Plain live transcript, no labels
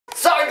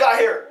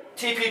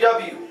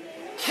TPW,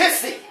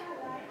 Kissy.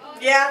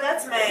 Yeah,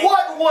 that's me.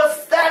 What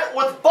was that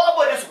with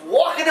Bubba just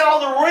walking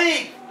out on the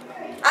ring?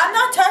 I'm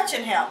not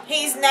touching him.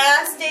 He's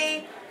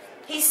nasty.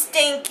 He's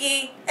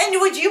stinky.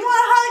 And would you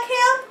want to hug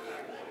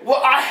him?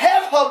 Well, I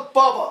have hugged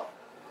Bubba.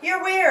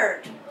 You're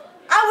weird.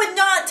 I would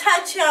not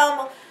touch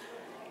him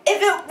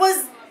if it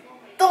was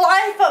the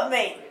life of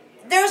me.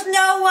 There's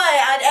no way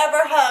I'd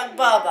ever hug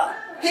Bubba.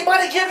 He might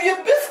have given you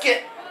a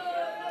biscuit.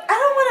 I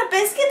don't want a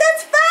biscuit.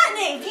 That's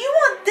fattening. Do you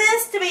want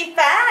this to be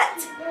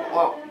fat?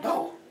 Well,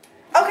 no.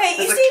 Okay,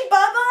 you see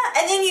Bubba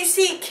and then you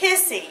see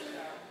Kissy.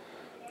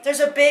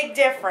 There's a big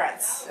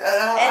difference.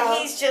 And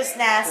he's just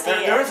nasty.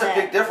 There is a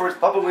big difference.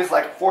 Bubba weighs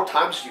like 4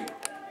 times you.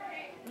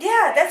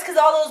 Yeah, that's because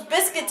all those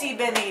biscuits you've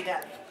been eating.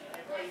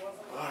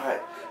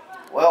 Alright.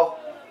 Well,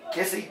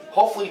 Kissy,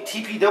 hopefully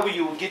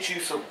TPW will get you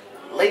some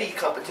lady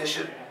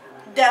competition.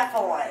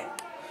 Definitely.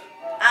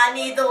 I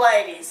need the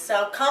ladies.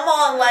 So come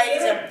on,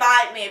 ladies, and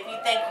fight me if you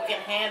think you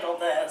can handle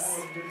this.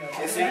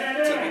 Kissy,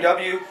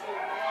 TPW,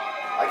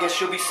 I guess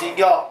she'll be seeing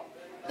y'all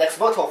next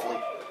month, hopefully.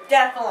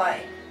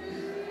 Definitely.